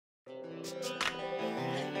I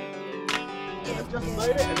just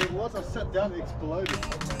made it, and it was. I sat down, it exploded. I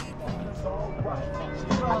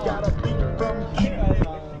got a beat from here.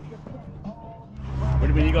 What do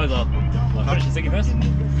you mean you guys are? Like, finish the second first?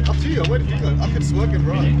 Up to you, I'm waiting for you guys. I can smoke and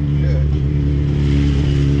run. Yeah.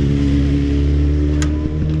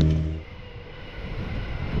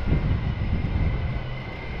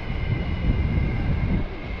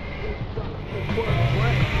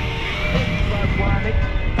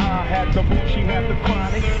 The boot, she had the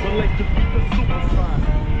chronic, relate to be the supersonic.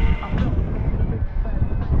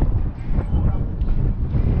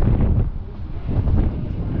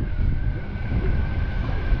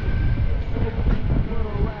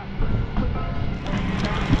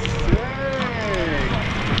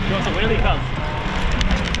 You want some wheelie cubs?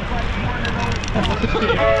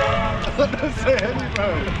 Don't say any, bro.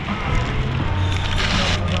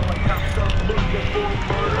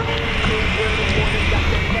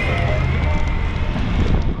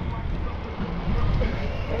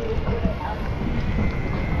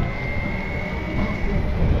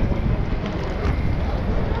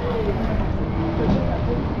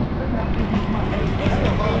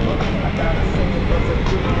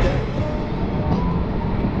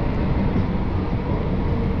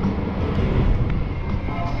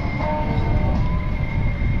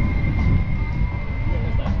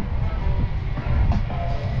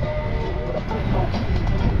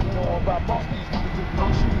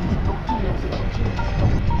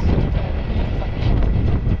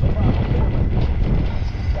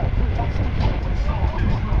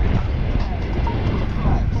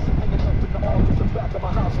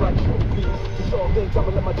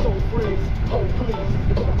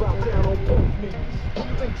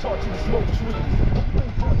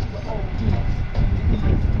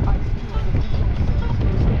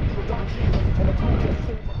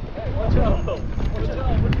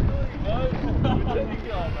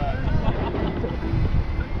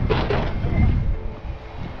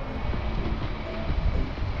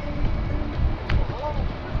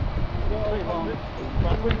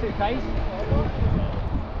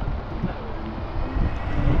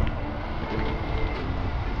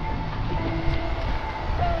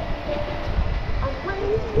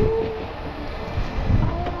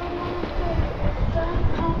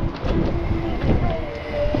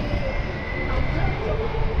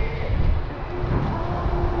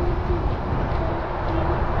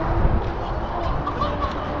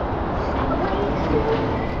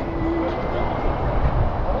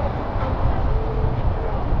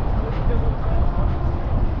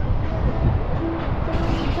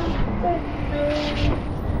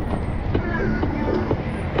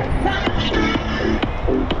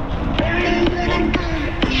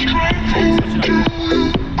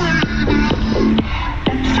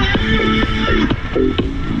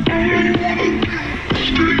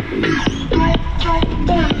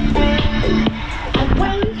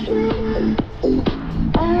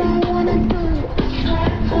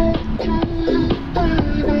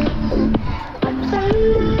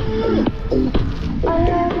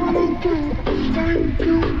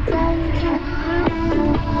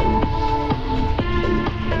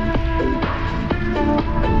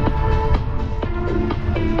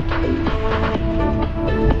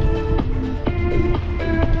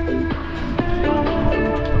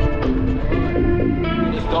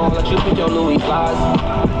 Let you pick your Louis flies.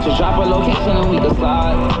 Just drop a location and we can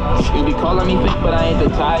slide. You be calling me fake, but I ain't the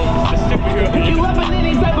type. Pick you up in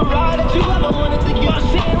any type of ride that you ever wanted to give a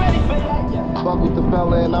shit ready for that. Fuck with the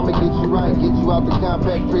fella and I'ma get you right. Get you out the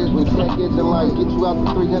compact cribs with check engine light. Get you out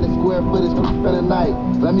the 300 square footage, come spend a night.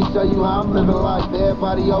 Let me show you how I'm living life.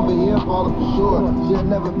 Everybody over here falling for sure. She'll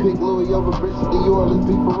never pick Louis over Bridget Dior, let's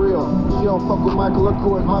be for real. She don't fuck with Michael or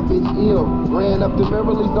Kors, my bitch ill. Ran up to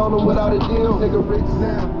Beverly Zona without a deal. Nigga rich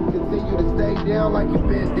now. Continue to stay down like you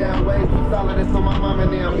been down. Way too solid, that's on my mama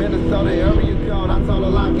now. Minnesota, area code. I told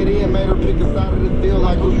her lock it in, made her pick a side of the field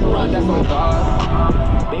like who you ride, that's on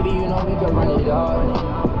God. Baby, you know we can run it all.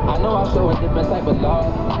 I know I show a different type of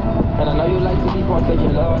love. And I know you like to be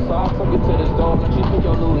partaking love. So I'll take you to the store, let you pick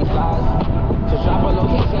your Louis flies. Just drop a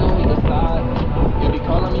location and we can slide. You be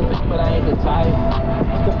calling me fake, but I ain't the type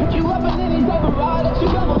to pick you up in any type of ride that you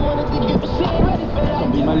ever wanted to give a shit ready for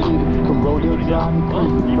that. Be my leader, come roll your drive me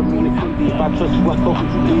crazy. From me to Katie, if I trust you, I fuck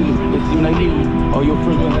with you daily. It seem like lately, all your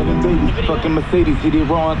friends were having babies. Fucking Mercedes, did it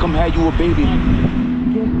wrong, come have you a baby.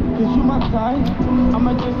 Cause you my type, I'm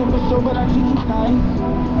a dancer for sure, but I treat you nice.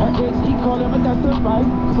 Her ex, he called him, but that's the right.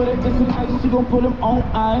 But if it's an ice, she gon' put him on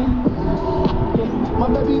ice. My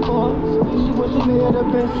baby boy, she was she made the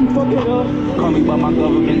best, she fuck it up. Call me by my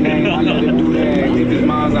government name, I let her do that. If it's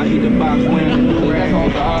mine, I eat the box when that's all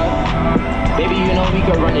God.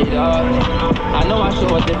 can run it up. I know I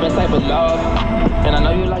show a different type of love, and I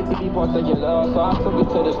know you like to be part of your love. So I took it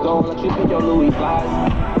to the store, let you pick your Louis flies.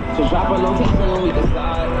 So drop a location and we can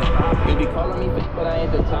slide. You be calling me fake, but I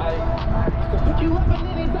ain't the type to pick you up in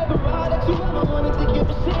any type of ride that you ever wanted to give,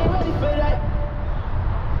 but she ain't ready for that.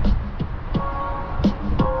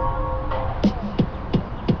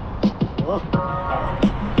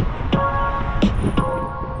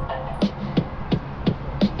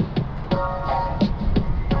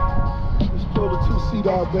 Let's pull the 2-seat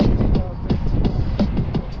out, baby.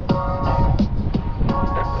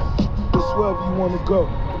 It's wherever you want to go.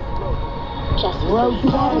 Wherever you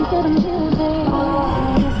want to go.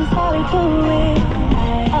 This is how we do it.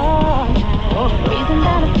 Breezing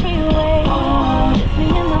down the freeway. Just me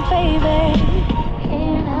and my baby.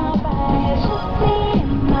 In our bed, just me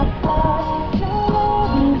and my thoughts. No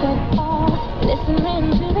worries at all. Listening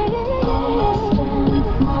to the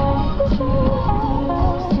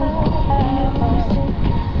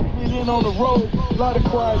Get in on the road, a lot of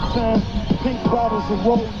quiet time. Pink bottles and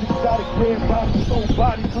rolls, exotic red bottles, whole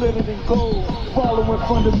body glitter than gold. Following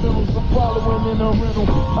fundamentals, I'm following in a rental.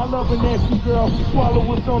 I love a nasty girl, swallow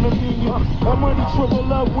what's on the menu. That money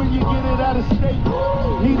triple up when you get it out of state.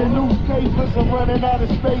 Need a new case, cause I'm running out of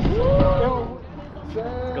space. It's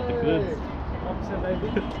got the goods. 1% baby.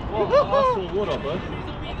 What? I saw water, bro.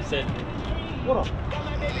 1%. Water.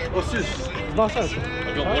 What's this? Nice sense. I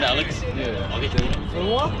got water, Alex. Yeah. I'll get you.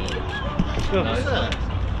 What? No. What's that?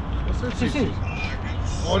 What's that? 6.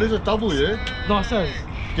 Oh, there's a double, yeah? Nice sense.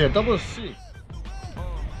 Yeah, double is 6.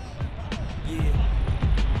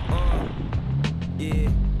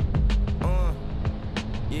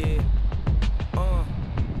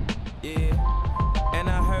 And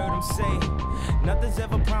I heard him say, nothing's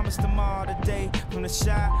ever promised tomorrow today. From the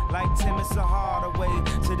shy, like Tim, it's a harder way.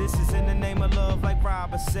 So this is in the name of love, like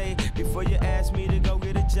Robert say. Before you ask me to go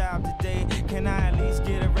get a job today, can I at least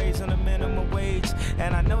get a raise on the minimum wage?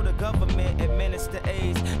 And I know the government administer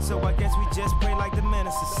AIDS, so I guess we just pray like the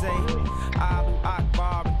minister say. Alu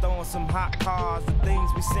Akbar and throwing some hot cars. The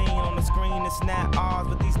things we seen on the screen, it's not ours.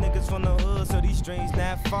 But these niggas from the hood, so these dreams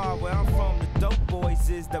not far. Where I'm from, the dope boys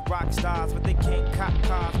is the rock stars, but they can't cop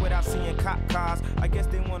cars without seeing cop cars. I guess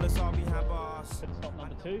they want us all behind bars. Stop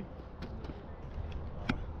number 2.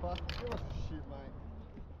 Fuck, give us shit, mate.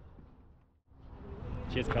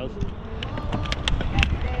 Cheers, cuz.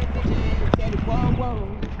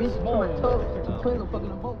 Bitch going tough, the twins fucking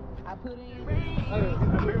the boat. I put in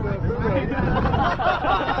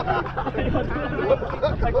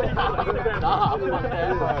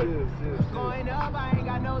going up, I ain't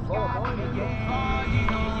got no sky.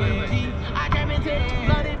 I came into the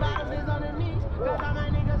bloody bottles underneath, cause all my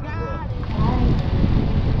niggas got it.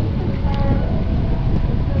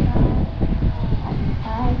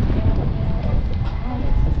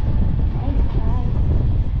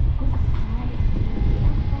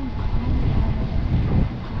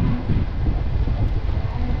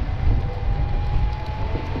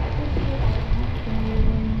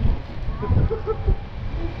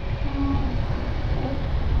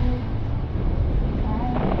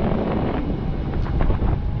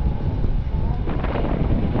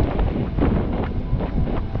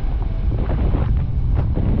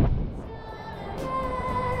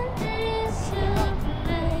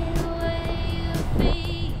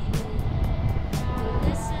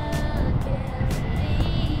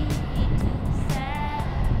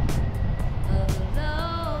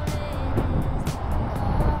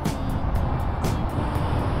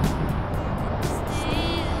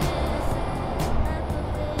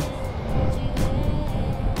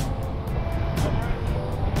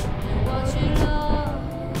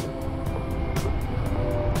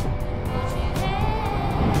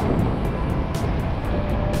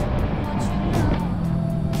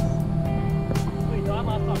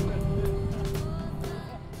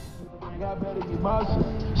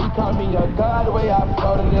 She called me a god the way I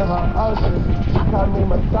floated in her ocean. She called me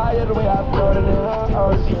Messiah the way I floated in her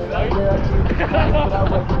ocean. Yeah, but I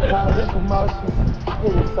wasn't caught in commotion.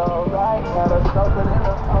 It is so right, got her soaking in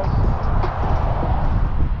the ocean.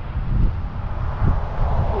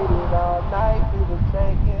 Eating all night, we was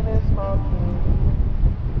drinking and smoking.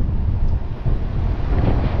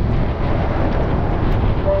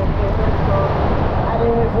 Drinking and smoking. I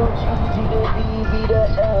didn't from GG to BB to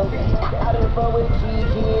L. I didn't fuck with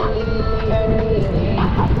GG and Lee and Lee.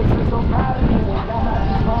 I think you're so proud of me, they got my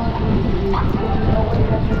phone to you. There's no way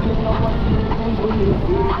that you can know what you think when you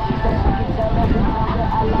do. She said she can tell every time that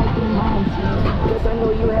I like the mountain. Guess I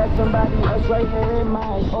know you had somebody else right here in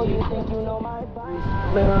mind. Oh, you think you know my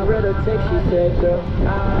vibe? Man, I read her text, she said, girl,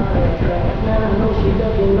 man, I know she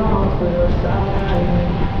doesn't know. for the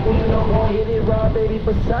side. We don't gon' hit it raw, baby,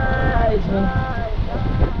 besides me.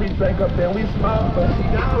 We break up and we smoke, but she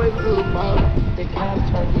always do the most. It kinda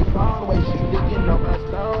turns me on when she licking on my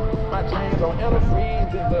stone. My chains on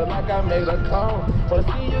antifreeze, it look like I made a cone. Wanna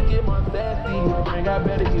see you get more sassy, bring out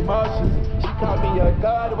better emotions. She called me a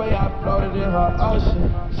god the way I floated in her ocean.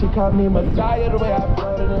 She called me Messiah the way I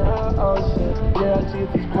floated in her ocean. Yeah,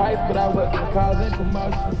 Jesus Christ, but I wasn't causing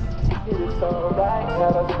commotion. It was so right,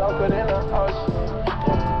 had her soaking in the ocean.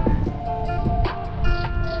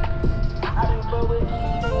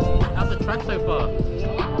 How's the track so far?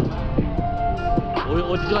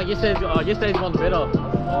 Or did you like yesterday's one's better?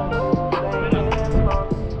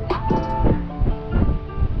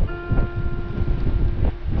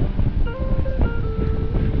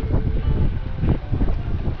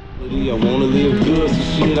 I wanna live good, so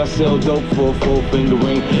shit, I sell dope for a 4-finger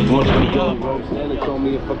ring. One of them young ropes, Nana told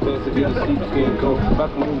me if I pass it, get a sheepskin coat. If I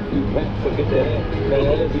can move a few packs, I get that ass. That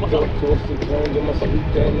ass is dope, toss and turn, get my sleep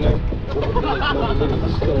that night. Over like no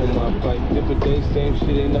niggas stole my bike. Different days, same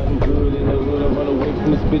shit, ain't nothing good. In the hood, I run away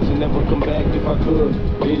from this bitch and never come back if I could.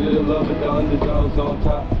 Needed the love of the underdogs on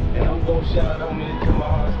top. And I'm gon' shine on me until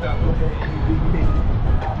my heart stops. Go ahead and beat me.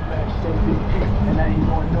 And I ain't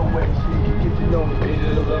going nowhere, so you can get to know me.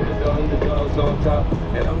 Needed the love of the underdogs on top.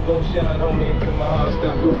 And I'm gon' shine on me until my heart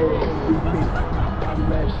stops. Go ahead and beat me. I'm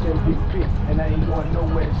last MVP, and I ain't going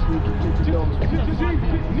nowhere, so you can get to know me.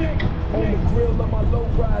 On the grill of my low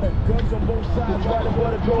rider, guns on both sides, riding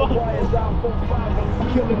water, gold wires, out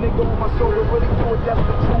 4-5. Kill a nigga on my shoulder, really do it, that's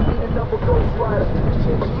the truth, be the number ghost rider.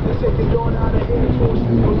 Shit, to take your daughter out of any force,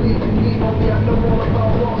 believe in me, homie, I know all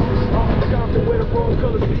about losses. I'm from Compton where the road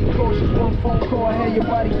colors be cautious. One phone call, I had your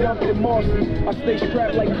body dumped in Marcy. I stay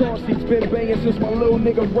strapped like Carsey's, been banging since my little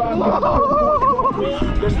nigga rocked.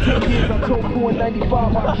 There's 10 years I told Crew in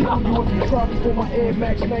 95, I'll kill you if you try me for my Air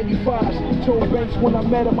Max 95s. Told Banks when I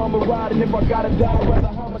met him I'ma ride, and if I gotta die, rather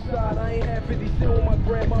homicide. I ain't had 50 cent when my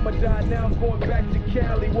grandmama died, now I'm going back to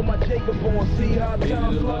Cali with my Jacob on. See how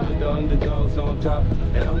time flies. The underdogs on top,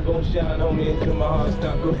 and I'm gon' shine on me until my heart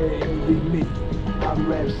stops. Go ahead and beat me. I'm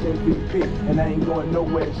Raps MVP, and I ain't going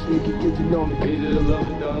nowhere, so you can get to know me. Needed the love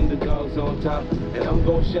of the underdogs on top, and I'm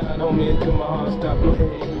gon' shine on me until my heart stops. Go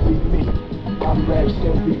ahead and beat me. I'm Raps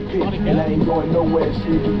MVP, and I ain't going nowhere, so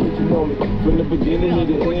you can get to know me. From the beginning to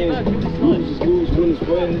the end, lose is lose, win is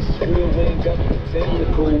win. This is real, we ain't got to pretend.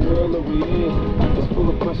 The cold world that we in, it's full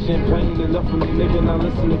of pressure and pain. Enough of me, nigga, now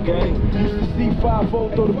listen to game. Used to see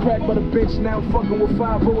 5-0, throw the crack by the bench. Now I'm fucking with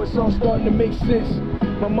 5-0, it's all starting to make sense.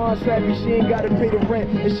 My mom's happy she ain't gotta pay the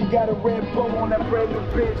rent, and she got a red bow on that brand new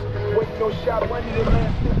bitch. Waiting no shot money, the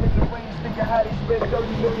last step in the range. Thinking how they spend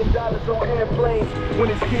 $30 million on airplanes when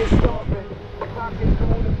his kids starving. Pockets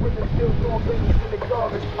on the prison, still throwing babies in the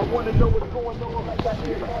garbage. I wanna know what's going on, like I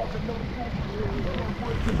hear calls and no.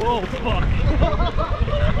 Whoa, fuck.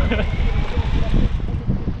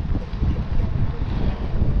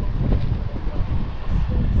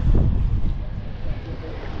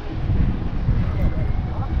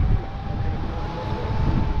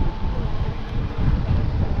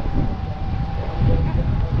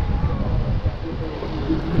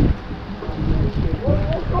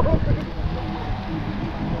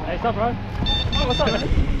 What's up, bro? Oh, what's up, man?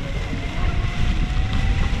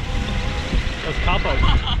 That's Capo.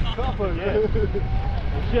 Capo, yeah.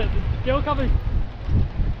 Oh, shit, still coming.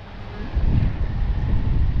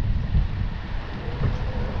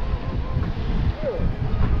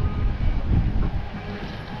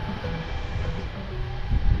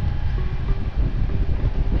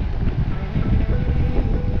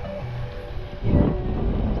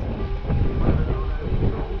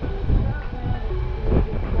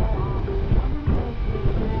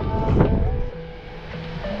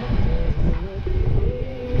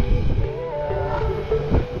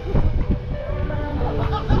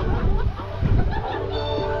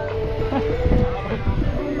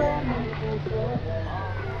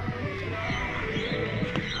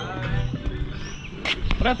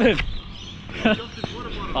 What happened?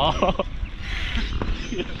 Oh.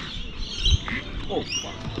 Oh,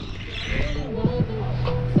 fuck.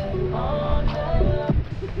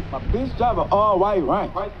 My bitch drive an all-white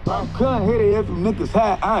rank. Couldn't hit it if you niggas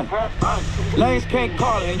had iron. Lanes can't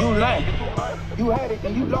call it and you lame. You had it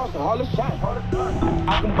and you lost all the shine.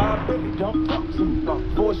 I can buy a Billy, don't talk to me.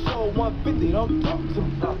 For a show 150, don't talk to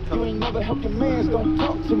me. You ain't never helped your mans, don't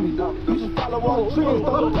talk to me. You just follow all the trends,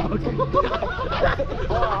 don't talk to me.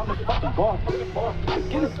 I'm a fucking boss.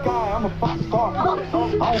 Get the sky, I'm a fucking star. I don't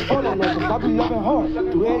follow that cause I be loving hard.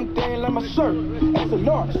 Do everything like my shirt. It's a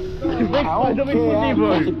large. I don't care how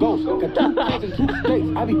close it goes. Got 2 kids in 2 states.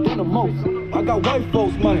 I be doing the most. I got white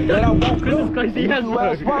folks money that I won't blow. And if you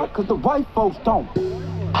ask why, cause the white folks don't.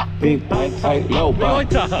 Big bank, tight, low buy.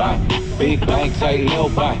 Big bank, tight, low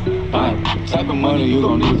buy. Type of money you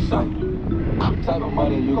gon' need a sight. Type of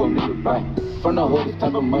money you gon' need to buy. From the hood, this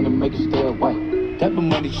type of money make you stay white. Type of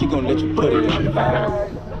money she gon' let you put it in the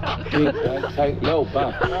bag. Big bank, tight, low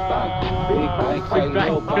buy. Big bank, tight,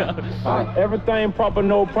 low buy. Everything proper,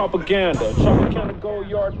 no propaganda. Chocolate kind of gold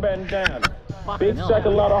yard bandana. Big sack, a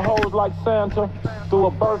lot of hoes like Santa. Threw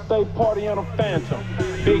a birthday party on a phantom.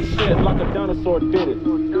 Big shit like a dinosaur did it.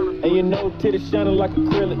 And you know titties shining like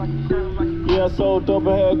acrylic. Yeah, I sold dope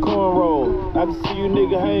and had cornrows. I can see you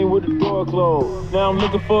nigga hang with the door closed. Now I'm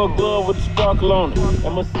looking for a glove with a sparkle on it.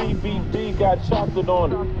 And my CBD got chocolate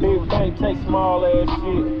on it. Big bank take small ass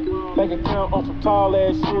shit. Bank account on some tall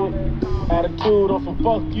ass shit. Attitude on some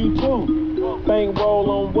fuck you too. Bank roll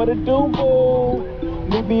on what it do, boo.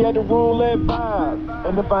 Meet me at the roulette vibe.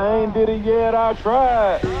 And if I ain't did it yet, I'll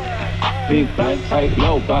try. Big bank, tight,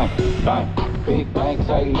 low buy. Big bank,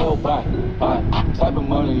 tight, low buy. Type of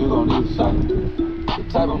money you gon' need a sight. The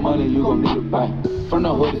type of money you gon' need to buy. From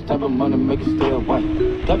the hood, this type of money make you stay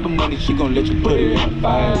white. Type of money she gon' let you put it in the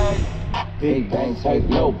bag. Big bank, tight,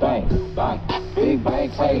 low buy. Big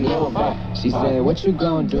bank, tight, low buy. She said, what you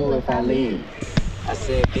gon' do if I leave? I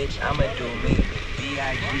said, bitch, I'ma do me.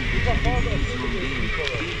 B.I.G.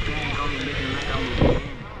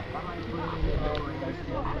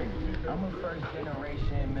 I'm a first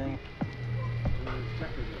generation man.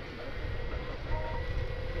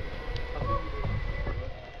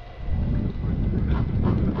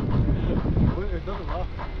 It doesn't last.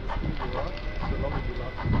 It's right? So long as it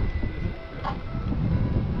lasts.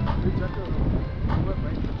 We check it.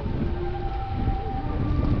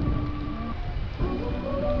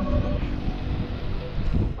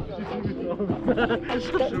 I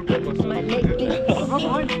stuck with my necklace.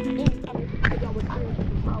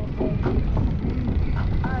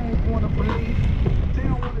 I ain't wanna believe. They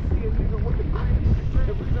don't wanna see a nigga with the green.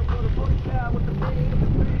 The reason for the first guy with the green.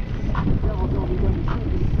 Devil told me when you shoot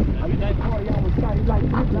me. I mean that party I was tight like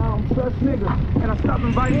this. Now I'm trust nigga. And I stop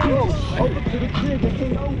him right here. Over to the trigger.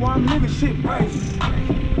 Ain't no one living shit right.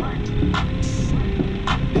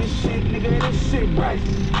 This shit, nigga, this shit right.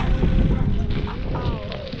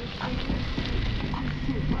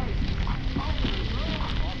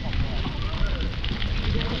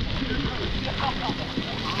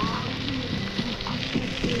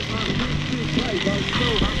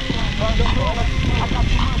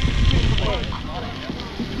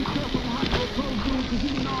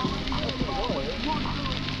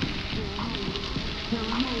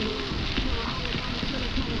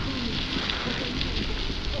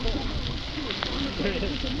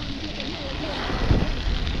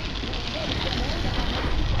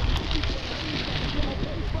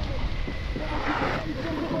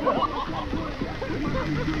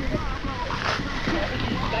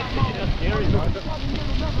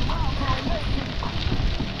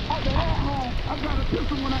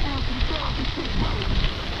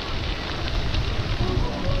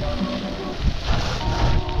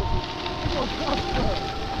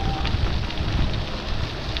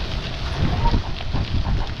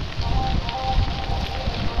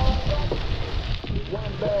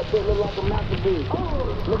 Like a masterpiece.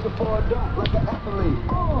 Looking for a dunk like an athlete.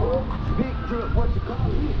 Big drip, what you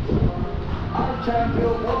call it? I'm trying to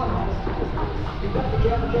build one. You got the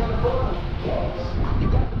camera, can't afford it. You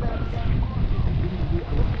got the back. Some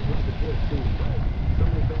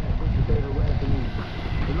of the bad bitches, they harassing me.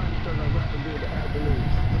 The money started rapping, do the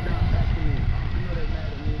accolades. Without asking me, you know they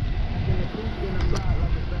mad at me. In the booth, in the ride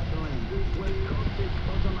like a Vaseline. West Coast bitch,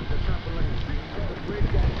 goes on like a trampoline. The bridge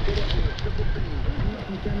got to get up here, triple thing.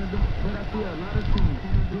 Canada, but I see a lot of things.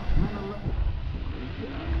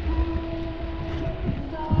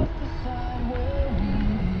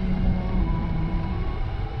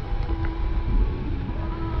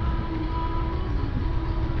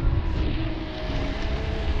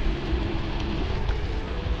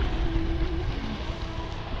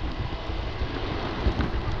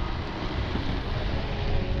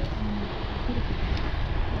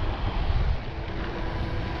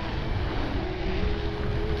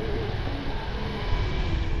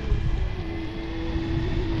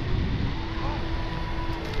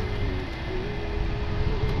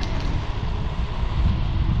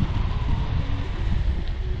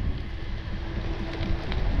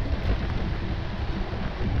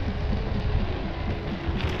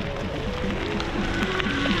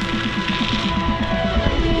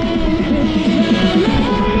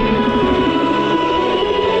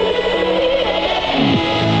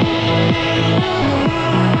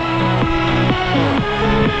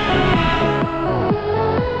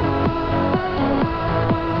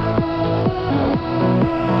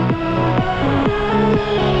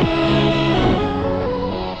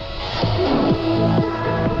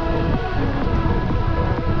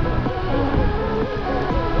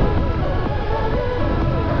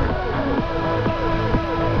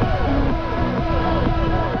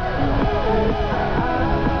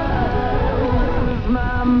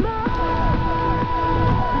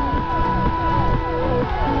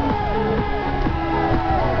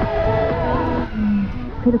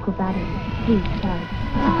 Critical battery. Please charge.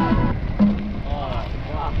 Oh,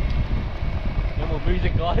 wow. No more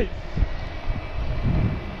music, guys.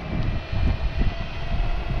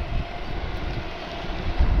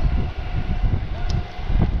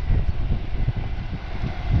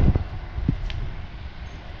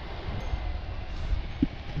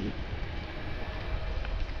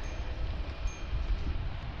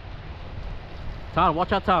 Tan,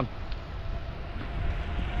 watch out, Tan.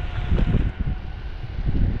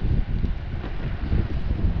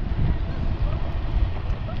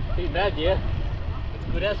 Ain't bad, yeah. It's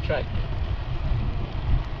a good ass track.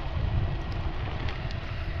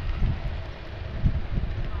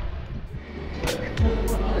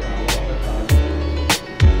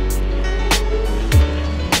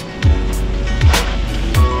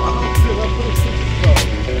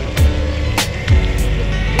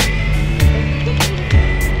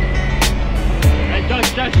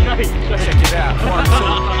 Check it out. 1,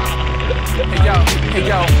 2. Hey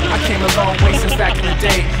yo, I came a long way since back in the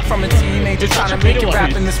day. From a teenager trying to make it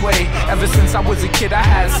rap in this way. Ever since I was a kid, I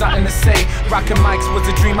had something to say. Rocking mics was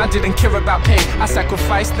a dream, I didn't care about pay. I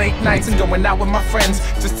sacrificed late nights and going out with my friends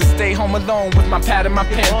just to stay home alone with my pad and my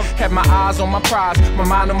pen. Had my eyes on my prize, my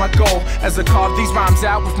mind on my goal. As I carved these rhymes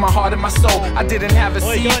out with my heart and my soul. I didn't have a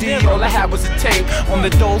CD, all I had was a tape. On the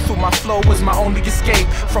dole through my flow was my only escape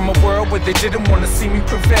from a world where they didn't want to see me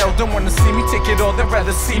prevail. Don't want to see me take it all, they'd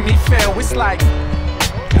rather see me fail. It's like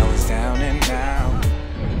I was down and out.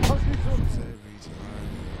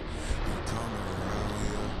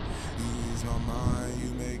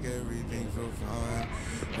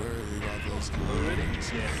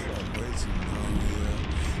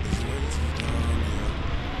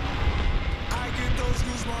 I get those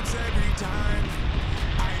goosebumps every time.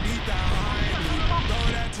 I need that high, throw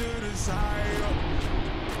that to the side.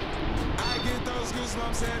 I get those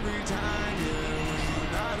goosebumps every time, yeah. When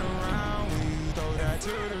you're not around, when you throw that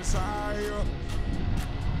to the side.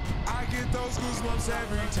 I get those goosebumps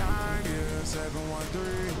every time, yeah.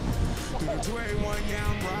 713 through the 281, yeah,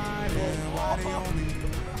 I'm riding. Why they on me?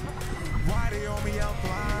 Why they on me? I'm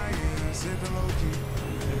flying, sipping low key.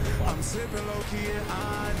 I'm sipping low key and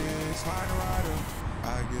honest, find a rider.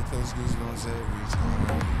 I get those goosebumps every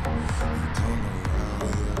time you come around,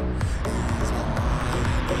 yeah. You ease my mind,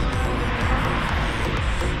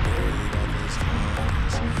 worry about those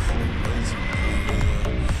times. I'm way too dumb,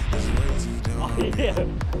 yeah. It's way too dumb. Yeah,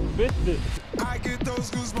 missed it. I get those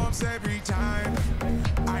goosebumps every time.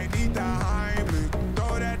 I need the Heimlich,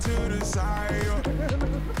 throw that to the side.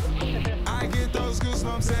 I get those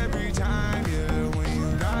goosebumps every time, yeah. When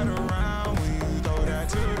you're not around, when you throw that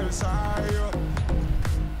to the side.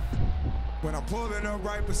 When I'm pulling up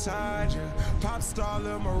right beside you, pop star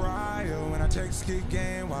Lil Mariah. When I take skit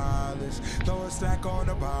game wireless, throw a stack on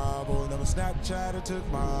the Bible. Never Snapchat or took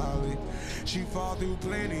Molly. She fall through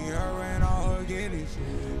plenty, her and all her guineas.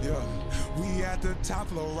 Yeah, we at the top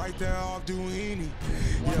floor, right there off Duini.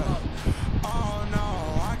 Yeah, oh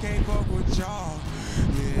no, I can't fuck with y'all.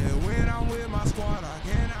 Yeah, when I'm with my squad, I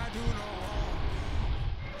cannot do no wrong.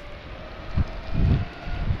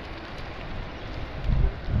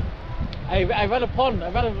 I ran a pond. I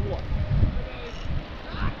ran a what?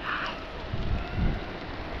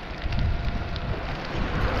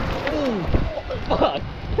 Oh, fuck.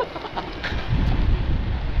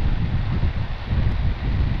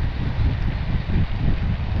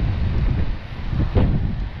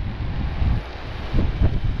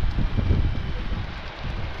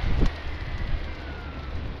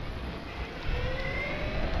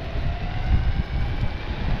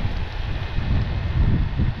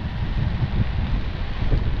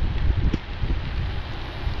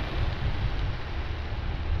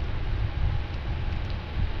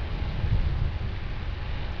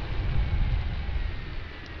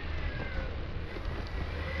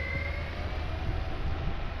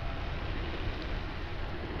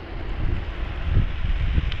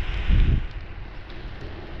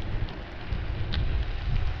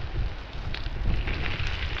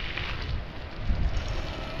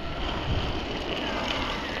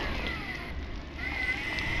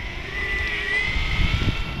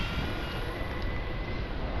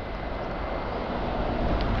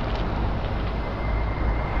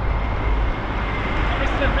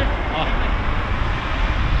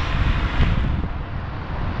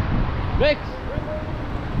 Mix!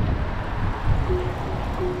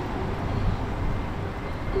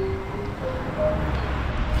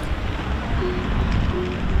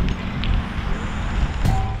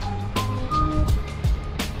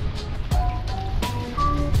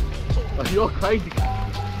 Oh, you're crazy.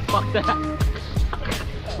 Fuck that.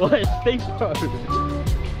 What a steep road.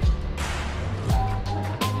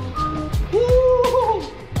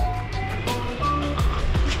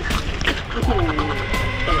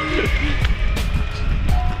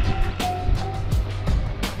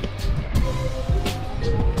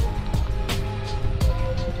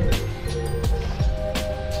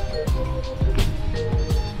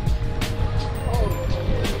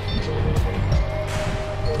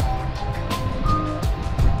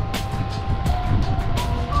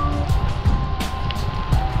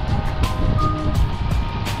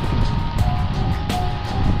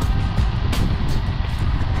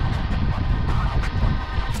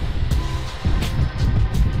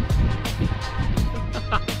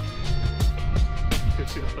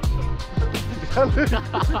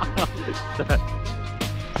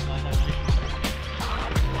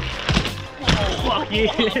 Fuck yeah!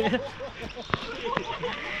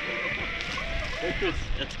 Hey Chris,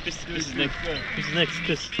 that's Chris is next. Chris is next,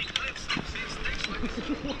 Chris.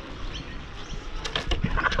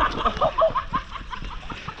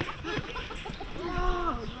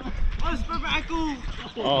 I sprained my ankle!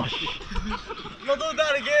 Oh shit. Not doing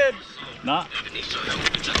that again! Nah.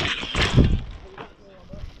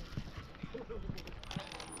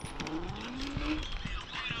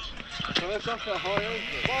 That's not that high, is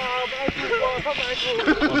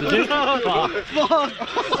it? Fuck!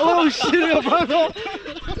 Oh shit, brother!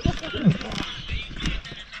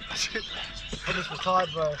 I almost retired,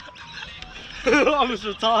 bro. I almost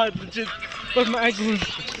retired, legit. Both my ankles.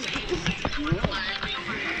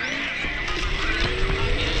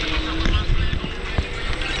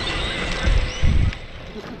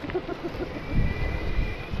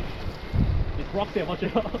 There's rocks there, watch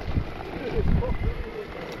it out.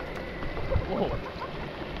 Whoa.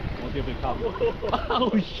 Won't give it a cup.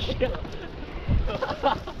 Oh shit.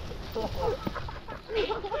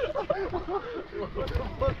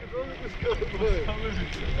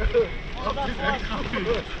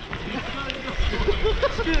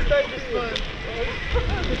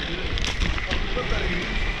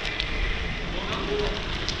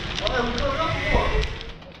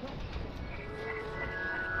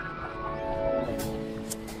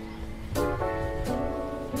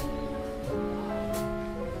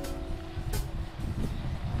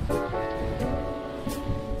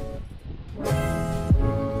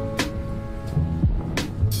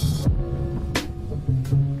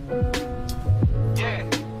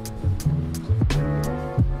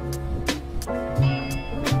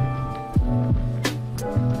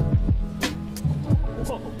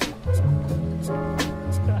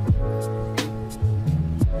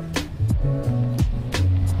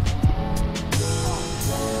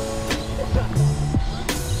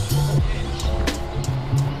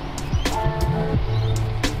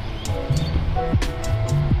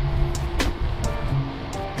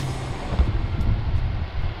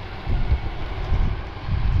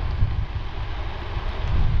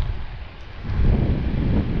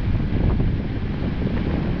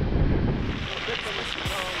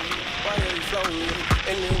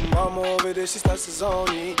 Mama over there, she starts to zone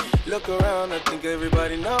me. Look around, I think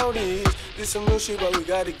everybody noticed. This some new shit, but we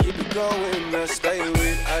gotta keep it going. Now stay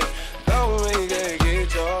with I don't make it,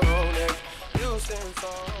 get your own neck. You stand so.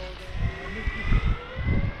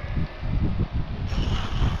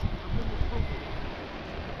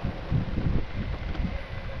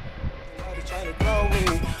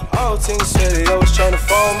 All things said they always trying to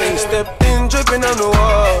phone me. Stepped in, dripping on the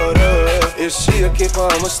water. If she a keeper,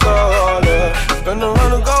 I'm a starter. Spend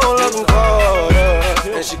around the gold, looking colder.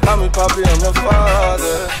 And she call me Poppy, I'm the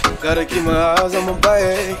father. Gotta keep my eyes on my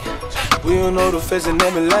back. We don't know the face and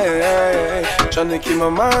name it like. Tryna keep my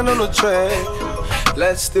mind on the track.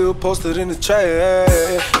 Let's still posted in the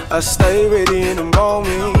track. I stay ready in the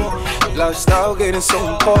moment. Lifestyle getting so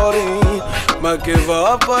important. Might give her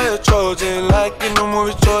up by a Trojan. Like in the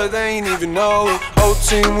movie Troy, they ain't even know it. Whole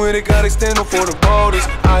team with it, got extended for the borders.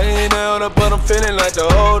 I ain't held up, but I'm feeling like the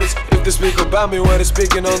oldest. If they speak about me, when they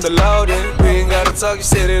speaking on the loudest. We ain't gotta talk, you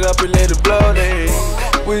set it up and let it blow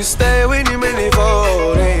then. We stay with him and they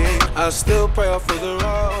voting. I still pray for the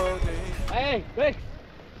road. Hey, Vic!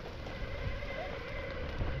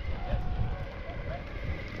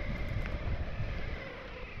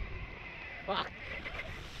 Fuck!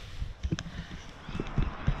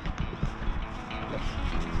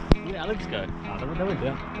 Where did Alex go? Oh, they went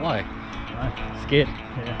down. Why? No, scared.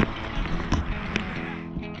 Yeah.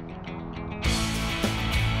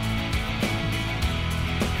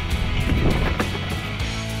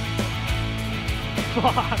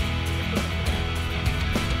 Fuck!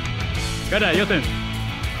 Go there, your turn.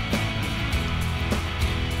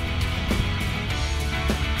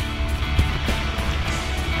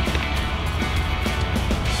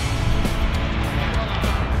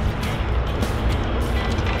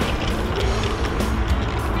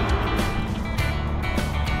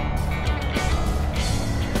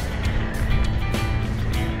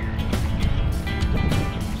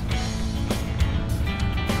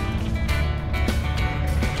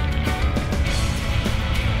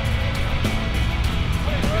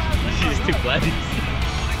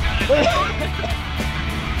 laddies.